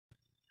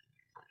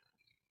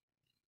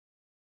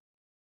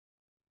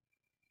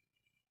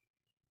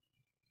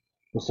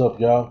What's up,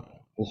 y'all?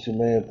 It's your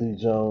man, D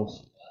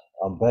Jones.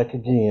 I'm back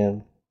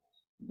again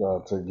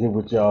to get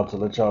with y'all to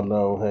let y'all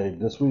know, hey,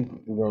 this week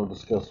we're going to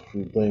discuss a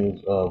few things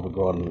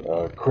regarding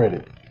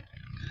credit.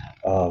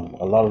 A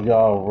lot of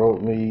y'all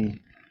wrote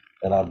me,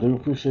 and I do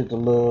appreciate the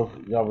love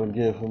y'all been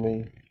giving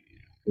me,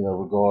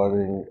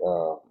 regarding,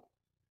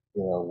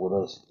 with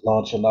us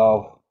launching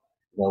off.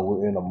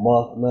 We're in a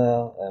month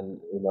now, and,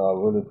 I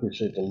really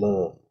appreciate the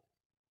love.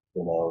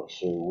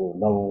 So we're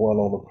number one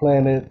on the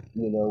planet.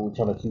 We're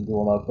trying to keep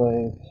doing our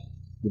thing.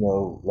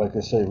 Like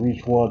they say,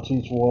 reach one,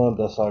 teach one.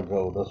 That's our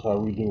goal. That's how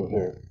we do it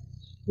here.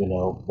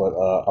 But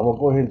I'm gonna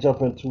go ahead and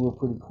jump into it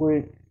pretty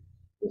quick.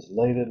 It's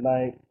late at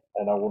night,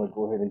 and I want to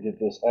go ahead and get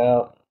this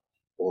out.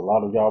 A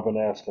lot of y'all been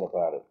asking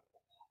about it.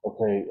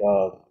 Okay,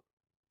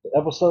 the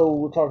episode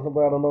we're talking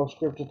about on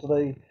Unscripted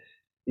today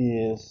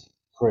is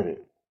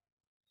credit.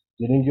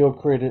 Getting your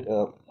credit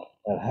up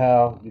and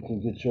how you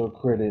can get your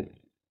credit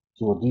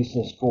to a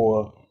decent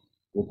score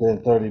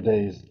within 30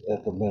 days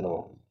at the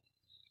minimum.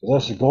 It's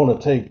actually going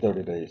to take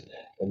 30 days.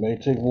 It may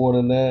take more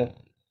than that,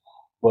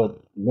 but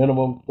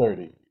minimum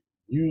 30.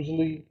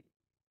 Usually,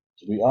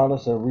 to be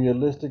honest and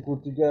realistic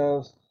with you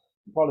guys,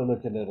 you're probably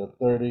looking at a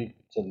 30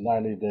 to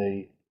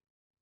 90-day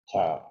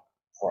time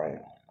frame.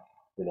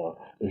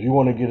 If you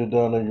want to get it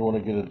done and you want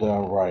to get it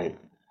done right,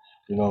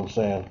 you know what I'm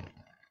saying?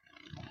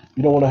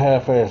 You don't want to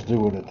half-ass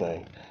do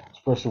anything,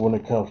 especially when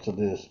it comes to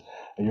this.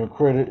 And your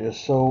credit is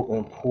so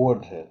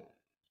important.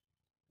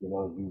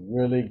 You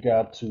really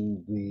got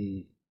to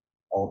be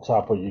on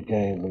top of your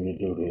game when you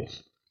do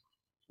this.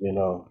 You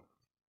know,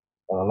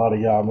 and a lot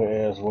of y'all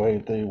may ask, well, hey,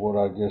 think what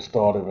I get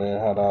started, man?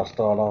 How do I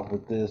start off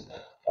with this?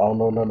 I don't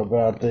know nothing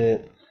about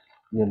that.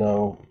 You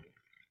know,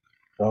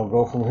 don't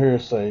go from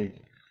hearsay,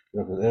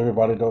 because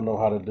everybody don't know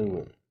how to do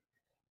it.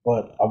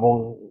 But I'm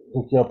gonna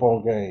hook you up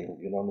on game.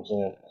 You know what I'm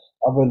saying?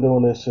 I've been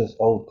doing this since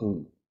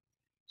 '03.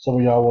 Some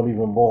of y'all weren't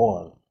even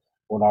born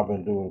when I've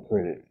been doing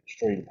credit,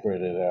 straight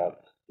credit out,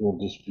 doing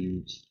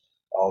disputes,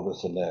 all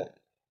this and that.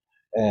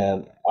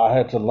 And I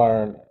had to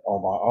learn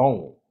on my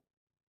own.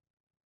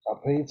 I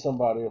paid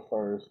somebody at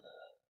first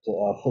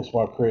to fix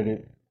my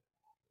credit,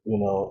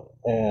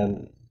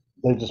 and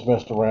they just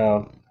messed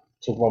around,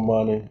 took my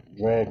money,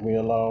 dragged me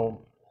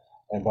along.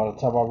 And by the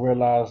time I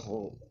realized,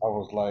 I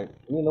was like,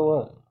 you know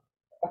what?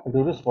 I can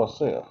do this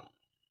myself.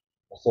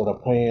 Instead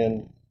of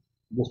paying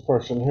this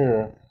person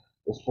here,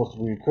 it's supposed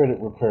to be a credit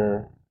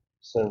repair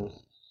service.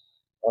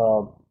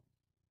 Um,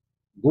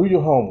 do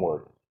your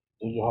homework.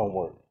 Do your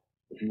homework.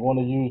 If you want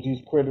to use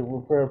these credit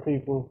repair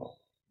people,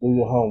 do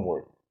your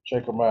homework.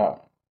 Check them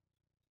out.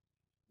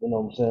 You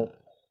know what I'm saying?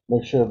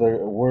 Make sure they're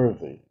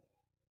worthy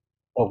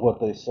of what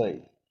they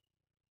say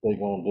they're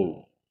going to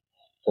do.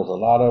 Because a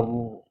lot of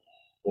them,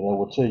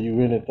 will tell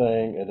you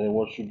anything, and then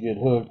once you get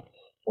hooked,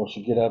 once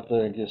you get out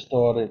there and get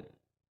started,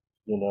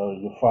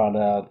 you find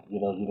out,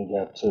 you done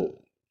got took.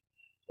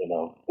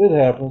 It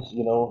happens,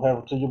 it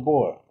happened to your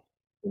boy.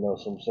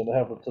 So I'm saying it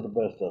happens to the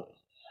best of us.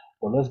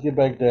 But let's get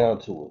back down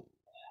to it.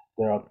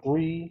 There are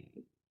three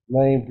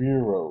main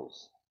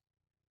bureaus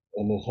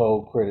in this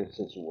whole credit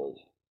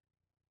situation.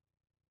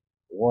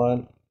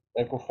 One,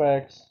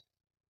 Equifax,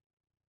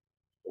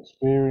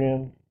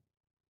 Experian,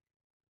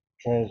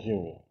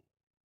 TransUnion.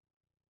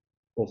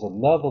 There's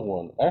another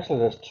one. Actually,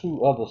 there's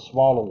two other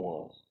smaller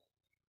ones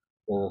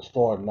that are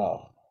starting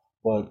off.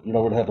 But you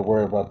don't really have to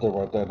worry about them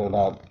right there. They're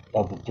not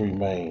of the three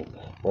main.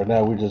 Right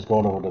now, we're just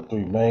going over the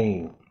three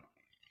main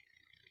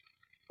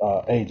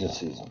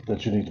agencies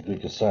that you need to be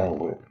concerned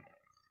with.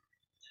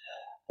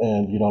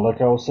 And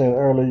like I was saying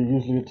earlier,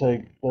 usually it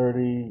takes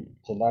 30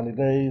 to 90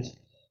 days.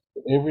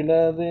 Every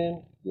now and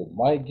then, you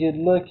might get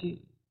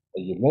lucky,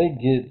 and you may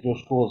get your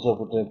scores up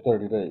within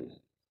 30 days.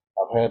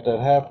 I've had that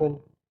happen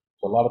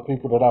to a lot of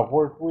people that I've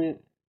worked with,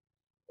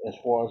 as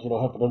far as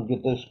helping them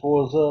get their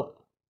scores up,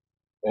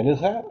 and it's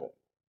happened.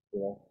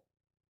 You know,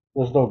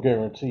 there's no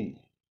guarantee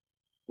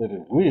that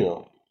it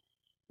will.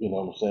 You know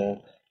what I'm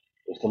saying?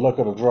 It's the luck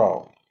of the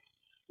draw.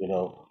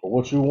 But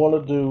what you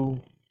want to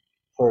do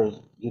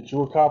first, get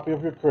you a copy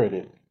of your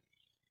credit.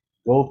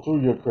 Go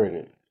through your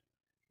credit.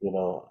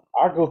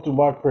 I go through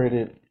my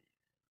credit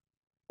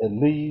at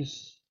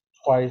least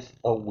twice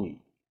a week.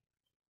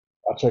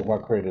 I check my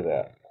credit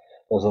out.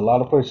 There's a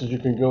lot of places you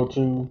can go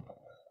to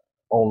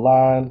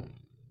online.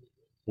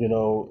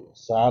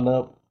 Sign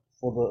up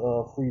for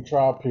the free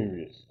trial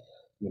periods.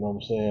 You know what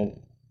I'm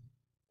saying?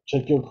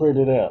 Check your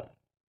credit out.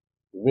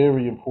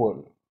 Very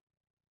important.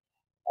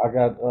 I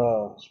got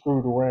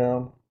screwed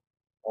around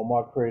on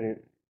my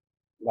credit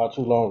not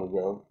too long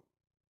ago.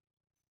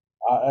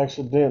 I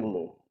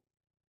accidentally,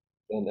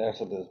 and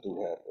accidents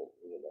do happen,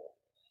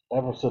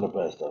 happens to the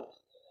best of us.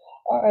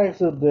 I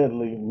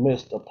accidentally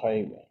missed a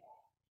payment.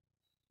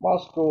 My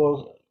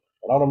scores,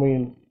 and I don't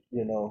mean,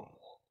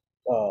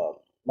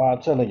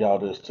 mind telling y'all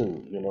this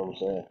too, you know what I'm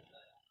saying?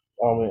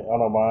 I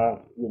don't mind,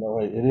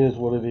 hey, it is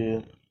what it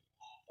is.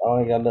 I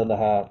ain't got nothing to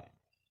hide.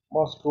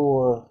 My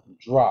score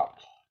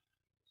dropped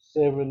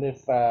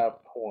 75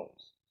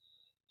 points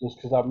just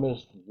because I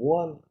missed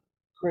one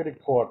credit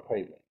card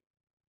payment.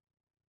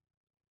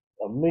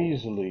 A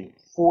measly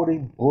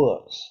 $40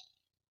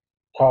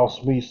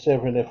 cost me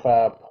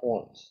 75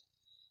 points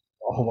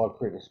on my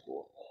credit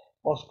score.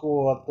 My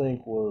score, I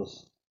think,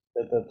 was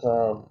at that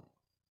time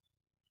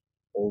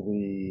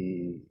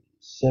maybe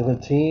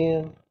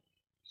 710,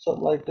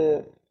 something like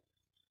that.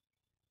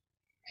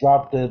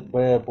 Dropped that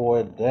bad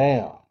boy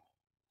down.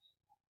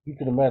 You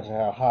can imagine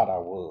how hot I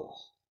was.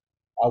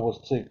 I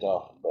was ticked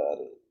off about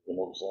it. You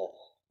know what I'm saying?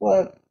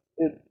 But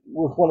it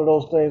was one of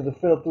those things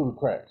that fell through the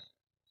cracks.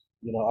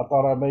 I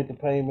thought I made the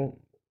payment,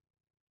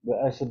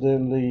 but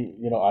accidentally,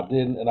 I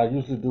didn't. And I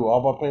usually do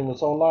all my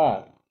payments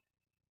online.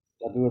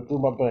 I do it through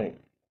my bank.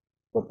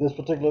 But this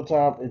particular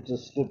time, it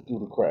just slipped through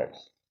the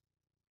cracks.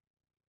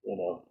 You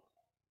know,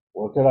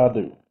 what could I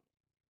do?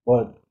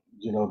 But,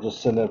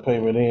 just send that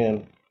payment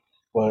in.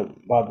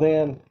 But by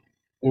then,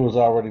 it was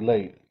already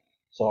late.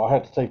 So I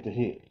had to take the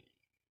hit,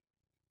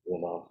 you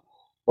know.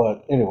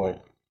 But anyway,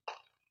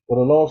 but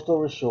a long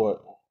story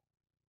short,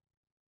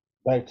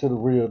 back to the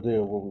real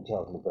deal, what we're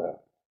talking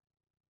about.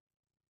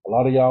 A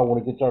lot of y'all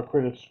want to get your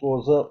credit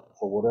scores up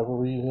for whatever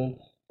reason.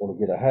 Want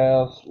to get a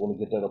house, want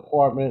to get that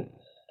apartment.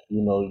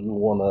 You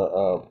want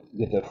to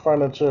get that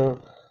furniture,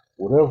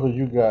 whatever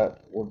you got,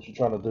 what you're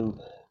trying to do.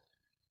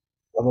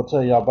 I'm gonna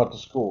tell y'all about the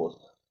scores.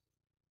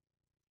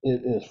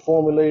 It is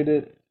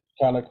formulated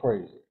kind of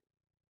crazy,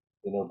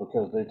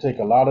 because they take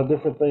a lot of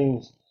different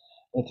things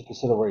into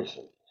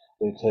consideration.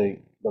 They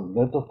take the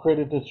length of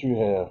credit that you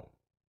have,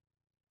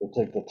 they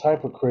take the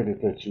type of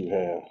credit that you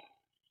have,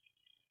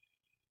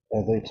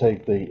 and they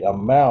take the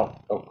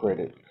amount of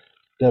credit,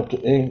 debt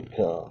to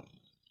income,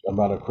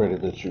 amount of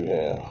credit that you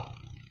have.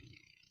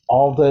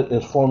 All that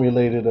is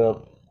formulated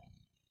up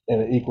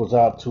and it equals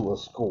out to a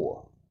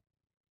score.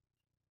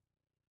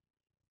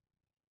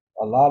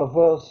 A lot of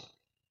us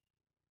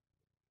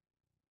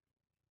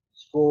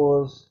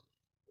scores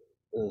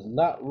is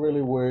not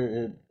really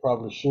where it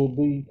probably should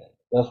be.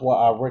 That's why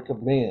I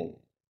recommend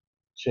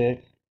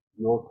check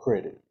your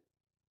credit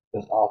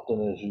as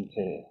often as you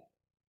can.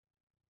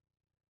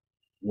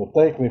 You'll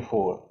thank me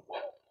for it.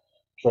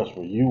 Trust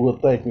me, you will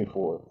thank me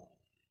for it.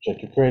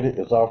 Check your credit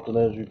as often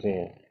as you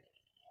can.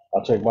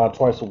 I check mine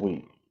twice a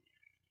week.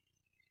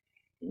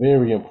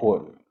 Very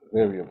important.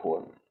 Very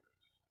important.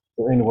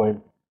 So anyway,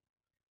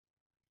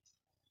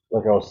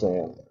 like I was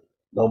saying,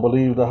 don't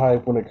believe the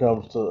hype when it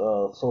comes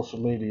to social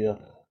media.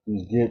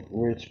 These get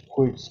rich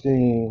quick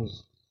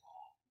schemes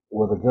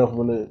where the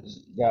government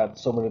has got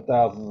so many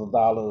thousands of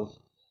dollars.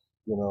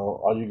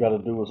 All you got to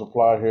do is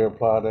apply here,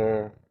 apply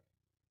there.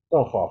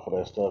 Don't fall for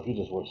that stuff.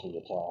 You're just wasting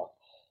your time.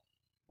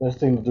 Best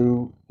thing to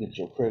do, get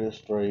your credit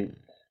straight.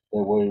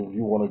 That way, if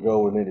you want to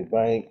go in any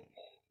bank,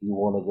 you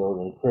want to go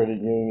to a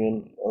credit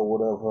union or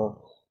whatever,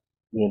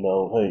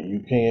 hey, you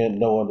can,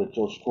 knowing that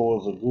your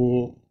scores are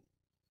good,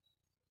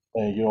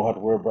 and you don't have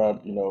to worry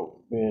about,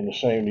 being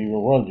ashamed to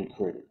even run your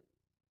credit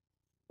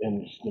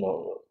and,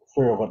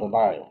 fear of a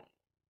denial.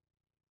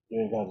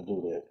 You ain't got to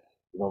do that.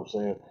 You know what I'm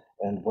saying?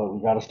 But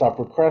we got to stop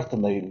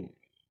procrastinating.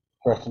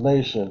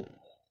 Procrastination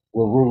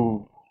will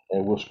rule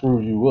and will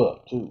screw you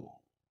up too.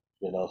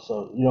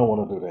 So you don't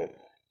want to do that.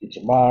 Get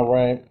your mind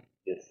right,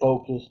 get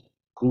focused,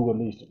 do what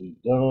needs to be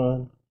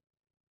done.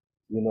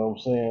 You know what I'm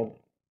saying?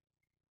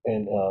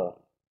 And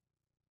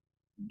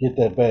get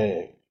that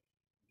bag,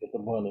 get the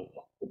money,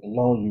 get the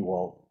loan you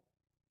want.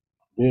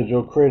 Build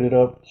your credit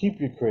up, keep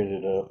your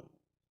credit up.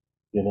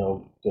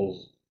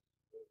 Because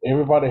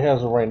everybody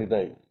has a rainy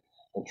day,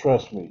 and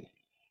trust me,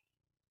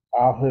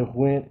 I have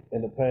went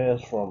in the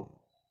past from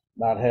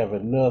not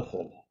having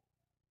nothing,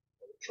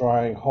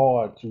 trying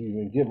hard to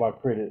even get my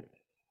credit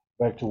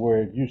back to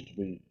where it used to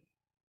be,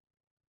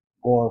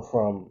 going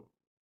from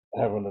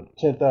having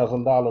a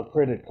 $10,000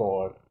 credit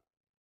card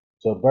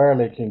to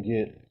barely can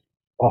get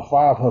a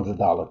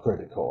 $500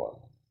 credit card.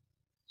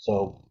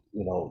 So,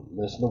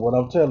 listen to what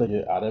I'm telling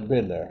you. I done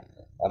been there.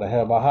 I done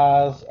had my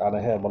highs, I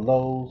done had my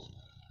lows,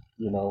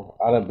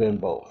 I done been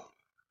both,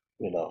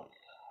 you know.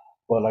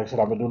 But like I said,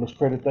 I've been doing this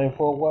credit thing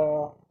for a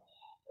while,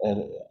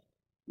 and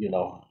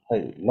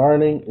hey,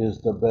 learning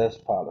is the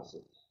best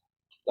policy.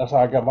 That's how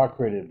I got my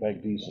credit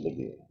back decent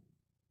again.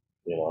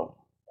 You know,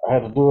 I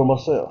had to do it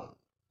myself.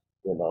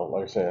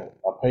 Like I said,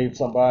 I paid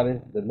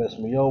somebody that messed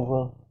me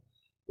over.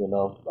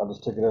 I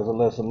just took it as a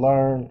lesson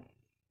learned.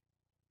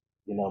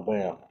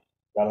 Bam.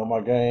 Got on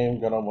my game,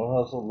 got on my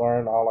hustle,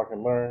 learned all I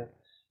can learn,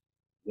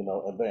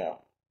 and bam.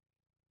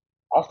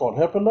 I started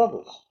helping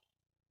others.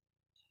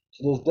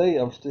 To this day,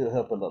 I'm still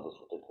helping others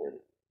with their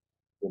credit.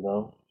 You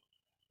know,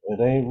 it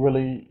ain't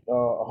really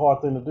a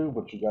hard thing to do,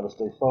 but you got to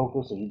stay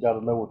focused and you got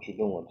to know what you're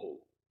doing too.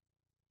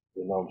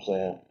 You know what I'm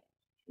saying?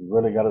 You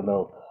really got to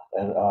know.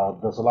 And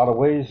there's a lot of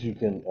ways you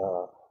can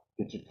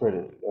get your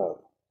credit.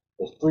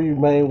 There's three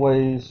main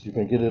ways you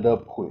can get it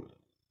up quick: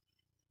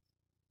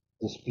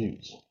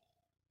 disputes,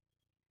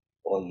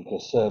 or you can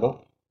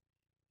settle,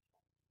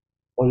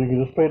 or you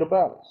can just pay the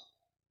balance.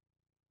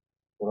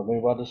 What I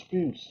mean by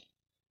disputes,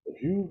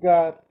 if you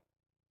got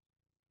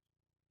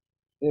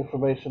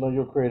information on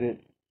your credit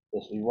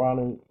that's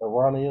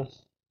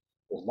erroneous,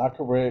 that's not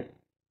correct,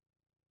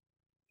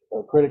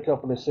 a credit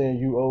company saying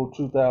you owe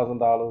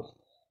 $2,000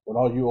 when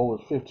all you owe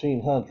is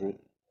 1,500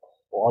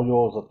 or all you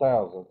owe is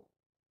 1,000,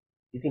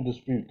 you can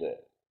dispute that.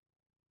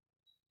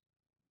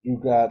 You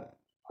got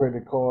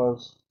credit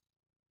cards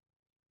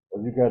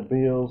or you got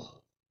bills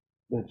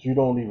that you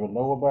don't even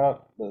know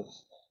about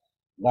that's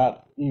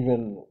not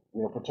even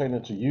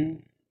pertaining to you,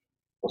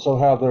 or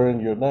somehow they're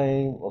in your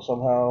name, or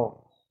somehow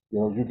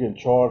you're getting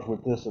charged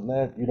with this and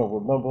that. You don't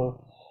remember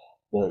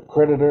the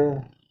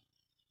creditor.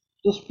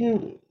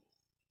 Dispute it.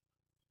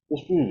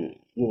 Dispute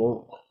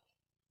it.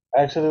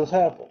 Accidents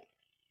happen.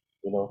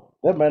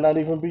 That may not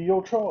even be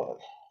your charge.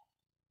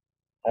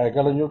 I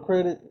got on your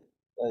credit.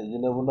 You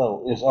never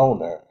know. It's on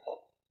there.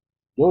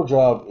 Your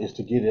job is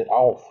to get it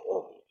off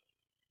of it.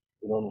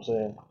 You know what I'm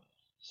saying?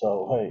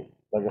 So hey,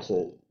 like I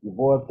said, your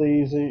boy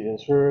Theezy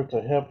is here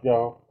to help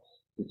y'all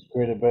get your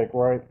credit back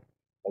right.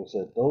 Like I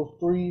said, those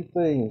three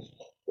things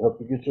will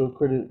help you get your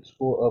credit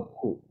score up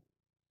quick.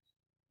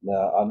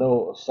 Now I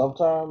know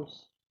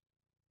sometimes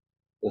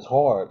it's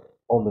hard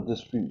on the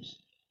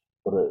disputes,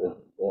 but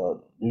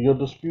do your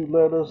dispute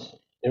letters,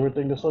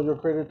 everything that's on your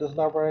credit that's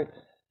not right,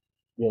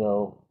 you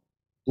know,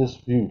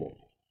 dispute it.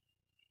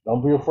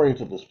 Don't be afraid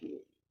to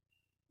dispute.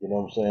 You know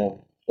what I'm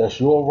saying? That's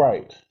your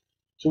right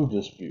to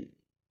dispute.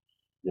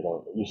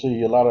 You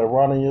see a lot of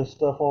erroneous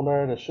stuff on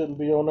there that shouldn't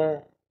be on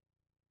there.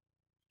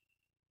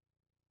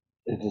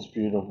 It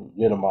dispute them,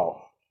 get them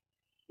off.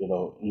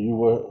 You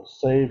will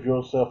save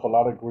yourself a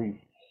lot of grief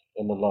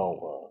in the long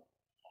run.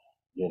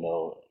 You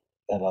know,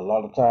 and a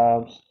lot of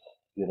times,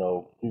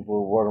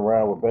 people run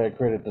around with bad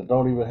credit that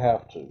don't even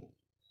have to.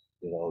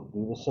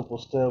 Do the simple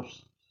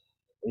steps.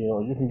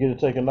 You can get it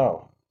taken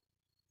off.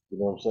 You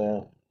know what I'm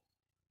saying?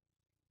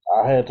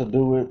 I had to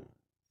do it.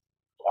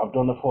 I've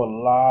done it for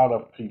a lot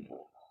of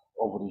people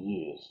over the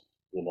years.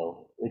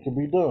 It can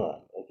be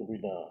done. It can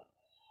be done.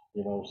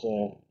 You know what I'm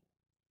saying?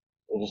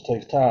 It just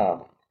takes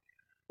time.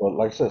 But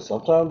like I said,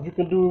 sometimes you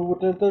can do it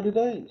within 30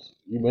 days.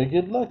 You may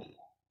get lucky.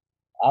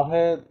 I've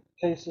had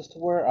cases to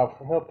where I've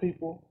helped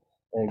people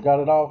and got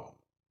it off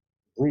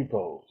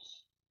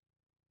repos,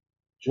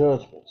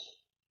 judgments,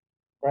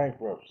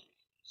 bankruptcy,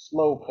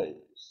 slow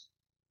pays,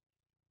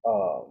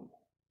 um,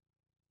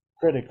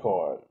 credit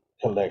card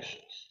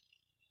collections.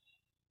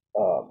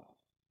 Um,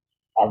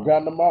 I've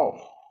gotten them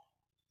off,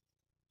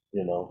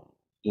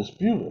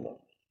 disputing them.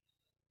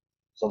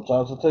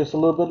 Sometimes it takes a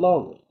little bit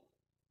longer.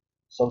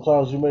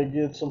 Sometimes you may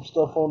get some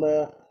stuff on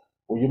there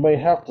where you may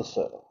have to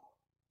settle.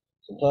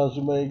 Sometimes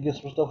you may get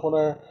some stuff on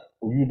there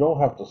where you don't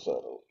have to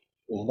settle.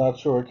 It's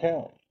not your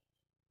account.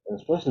 And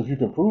especially if you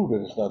can prove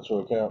that it's not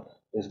your account,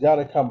 it's got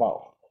to come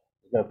off.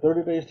 It's got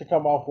 30 days to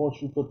come off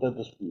once you put that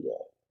dispute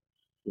out.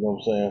 You know what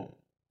I'm saying?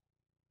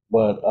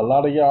 But a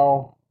lot of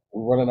y'all,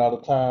 we're running out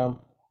of time.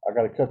 I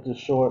got to cut this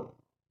short.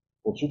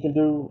 What you can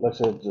do, like I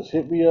said, just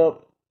hit me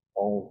up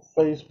on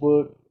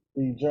Facebook,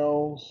 D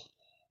Jones,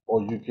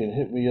 or you can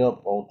hit me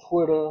up on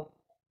Twitter,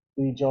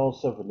 D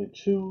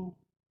Jones72,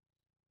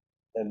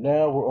 and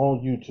now we're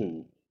on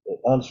YouTube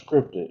at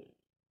Unscripted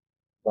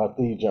by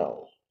D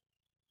Jones.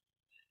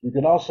 You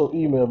can also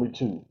email me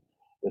too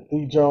at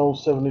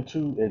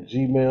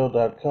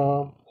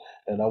thejones72@gmail.com,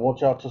 and I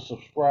want y'all to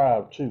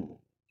subscribe too.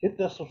 Hit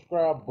that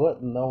subscribe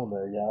button on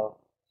there, y'all.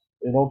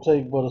 It don't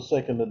take but a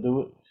second to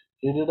do it.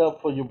 Hit it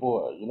up for your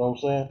boy. You know what I'm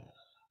saying?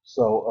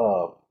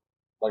 So,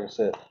 like I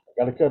said, I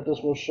got to cut this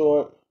one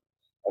short.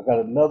 I got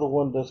another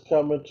one that's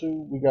coming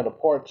too. We got a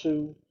part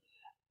two.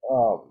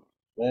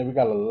 Man, we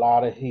got a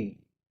lot of heat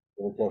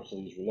when it comes to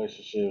these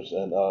relationships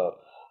and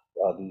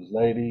these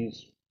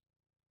ladies.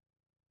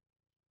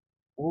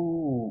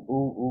 Ooh,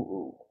 ooh, ooh,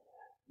 ooh.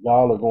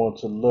 Y'all are going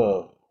to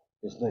love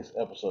this next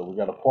episode. We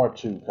got a part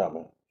two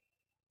coming,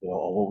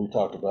 on what we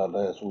talked about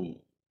last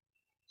week.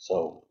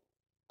 So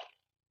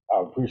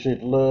I appreciate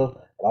the love.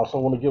 And I also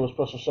want to give a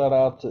special shout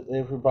out to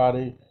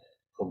everybody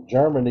from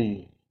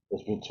Germany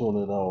that's been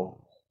tuning on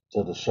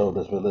to the show,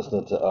 that's been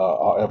listening to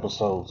our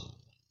episodes.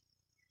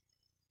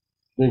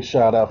 Big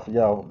shout out for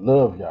y'all.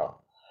 Love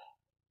y'all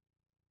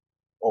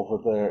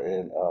over there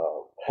in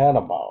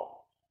Panama.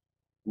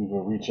 We've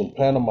been reaching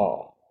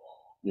Panama.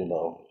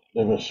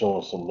 They've been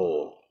showing some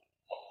love.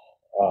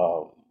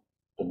 Um,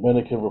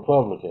 Dominican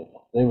Republic,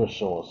 they've been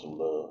showing some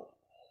love.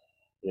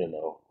 You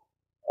know,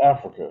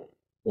 Africa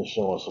been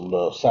showing some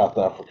love. South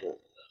Africa,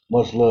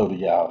 much love to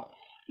y'all.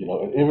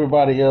 And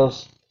everybody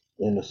else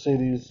in the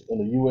cities in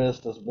the U.S.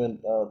 that's been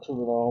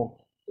tuning on,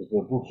 that's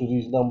been boosting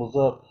these numbers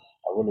up.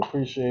 I really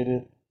appreciate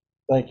it.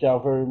 Thank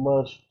y'all very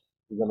much.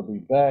 We're gonna be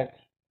back.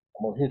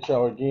 I'm gonna hit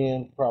y'all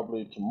again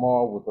probably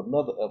tomorrow with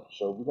another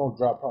episode. We're gonna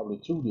drop probably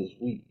two this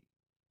week.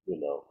 you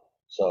know.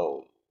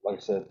 So, like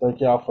I said, thank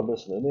y'all for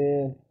listening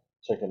in,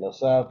 checking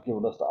us out,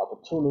 giving us the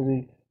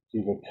opportunity to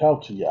even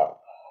come to y'all.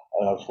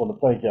 I just want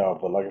to thank y'all.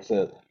 But like I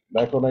said,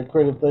 back on that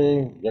credit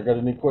thing, y'all got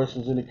any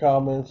questions, any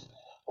comments,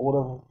 or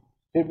whatever,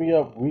 hit me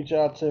up, reach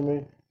out to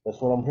me.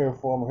 That's what I'm here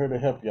for. I'm here to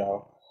help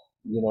y'all.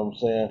 You know what I'm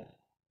saying?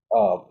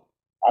 Uh,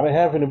 I didn't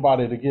have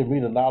anybody to give me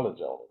the knowledge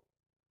on it,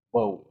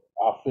 but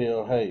I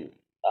feel, hey,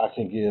 I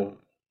can give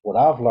what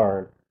I've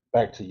learned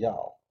back to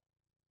y'all.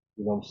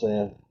 You know what I'm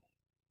saying?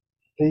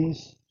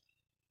 Peace.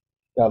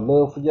 Got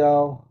love for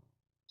y'all.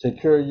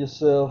 Take care of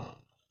yourself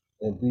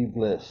and be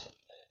blessed.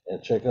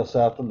 And check us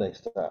out the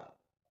next time.